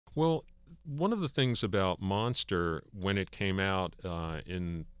Well, one of the things about Monster when it came out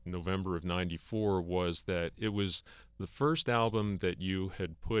in November of '94 was that it was the first album that you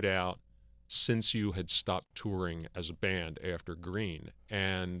had put out since you had stopped touring as a band after Green.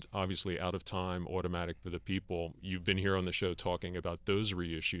 And obviously, Out of Time, Automatic for the People, you've been here on the show talking about those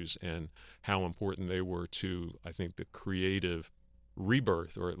reissues and how important they were to, I think, the creative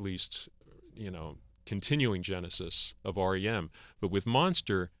rebirth, or at least, continuing genesis of REM. But with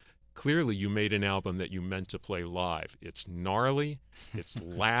Monster, clearly you made an album that you meant to play live. It's gnarly, it's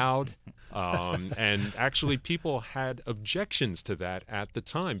loud, and actually people had objections to that at the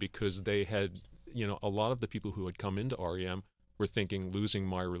time because they had, a lot of the people who had come into REM were thinking Losing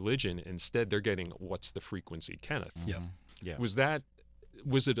My Religion. Instead, they're getting What's the Frequency, Kenneth. Yeah. Yeah.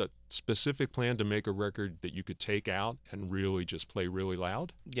 Was it a specific plan to make a record that you could take out and really just play really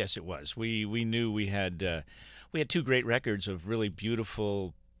loud? Yes, it was. We knew we had two great records of really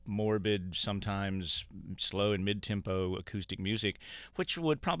beautiful, morbid, sometimes slow and mid-tempo acoustic music, which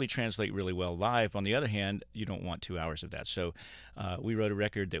would probably translate really well live. On the other hand, you don't want 2 hours of that. So we wrote a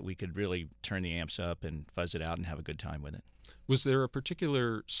record that we could really turn the amps up and fuzz it out and have a good time with it. Was there a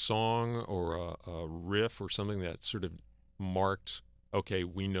particular song or a riff or something that sort of marked, okay,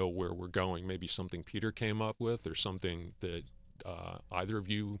 we know where we're going? Maybe something Peter came up with or something that either of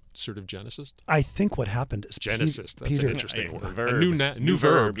you sort of genesised? I think what happened is Genesis. That's Peter, an interesting word. Verb. A new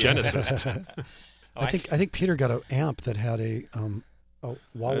verb. Genesis. I think Peter got an amp that had a wah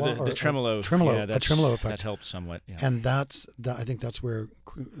wah the tremolo. a tremolo effect. That helped somewhat. Yeah. And I think that's where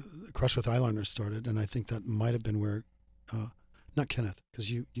Crush with Eyeliner started, and I think that might have been where, not Kenneth, because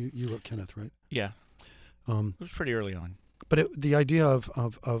you wrote Kenneth, right? Yeah. It was pretty early on. But the idea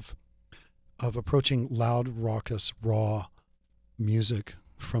of approaching loud, raucous, raw music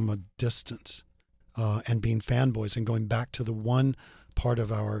from a distance, and being fanboys and going back to the one part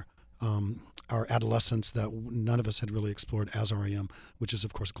of our adolescence that none of us had really explored as REM, which is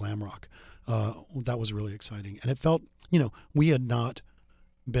of course glam rock. That was really exciting, and it felt, we had not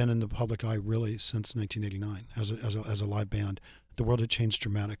been in the public eye really since 1989 as a live band. The world had changed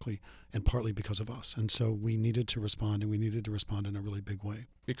dramatically, and partly because of us. And so we needed to respond, and we needed to respond in a really big way.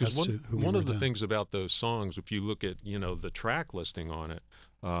 Because one of the things about those songs, if you look at, the track listing on it,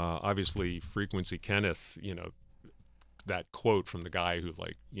 obviously Frequency Kenneth, that quote from the guy who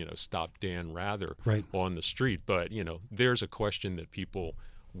stopped Dan Rather on the street. But, there's a question that people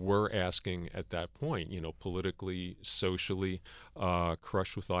were asking at that point, politically, socially,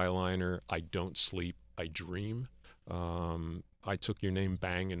 Crush with Eyeliner, I Don't Sleep, I Dream. I Took Your Name,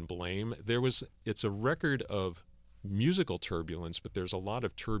 Bang and Blame. It's a record of musical turbulence, but there's a lot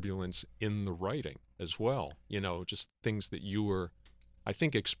of turbulence in the writing as well. Just things that you were, I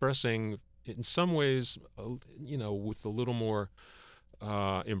think, expressing in some ways, with a little more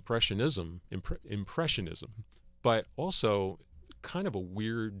impressionism, but also kind of a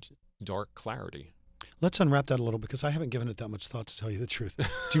weird, dark clarity. Let's unwrap that a little, because I haven't given it that much thought, to tell you the truth.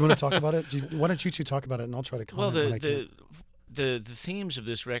 Do you want to talk about it? Why don't you two talk about it, and I'll try to comment when I can. The themes of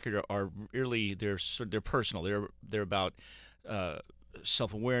this record are really they're personal. They're about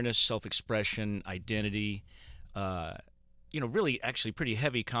self-awareness, self-expression, identity. Really actually pretty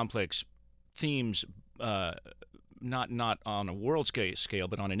heavy, complex themes. Not on a world scale,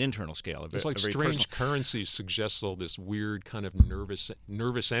 but on an internal scale. It's like Strange Currency suggests all this weird kind of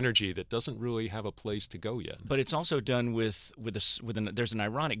nervous energy that doesn't really have a place to go yet. But it's also done there's an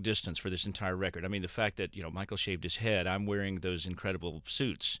ironic distance for this entire record. I mean, the fact that Michael shaved his head, I'm wearing those incredible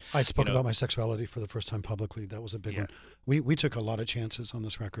suits. I spoke about my sexuality for the first time publicly. That was a big one. We took a lot of chances on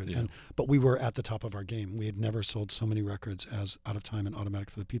this record, but we were at the top of our game. We had never sold so many records as Out of Time and Automatic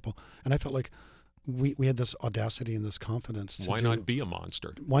for the People, and I felt like we had this audacity and this confidence. Why not be a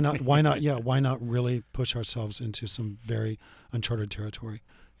monster? Why not? Yeah. Why not really push ourselves into some very uncharted territory,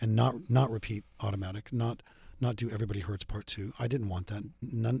 and not repeat Automatic, not do Everybody Hurts Part 2. I didn't want that.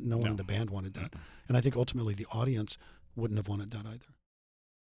 No one in the band wanted that, and I think ultimately the audience wouldn't have wanted that either.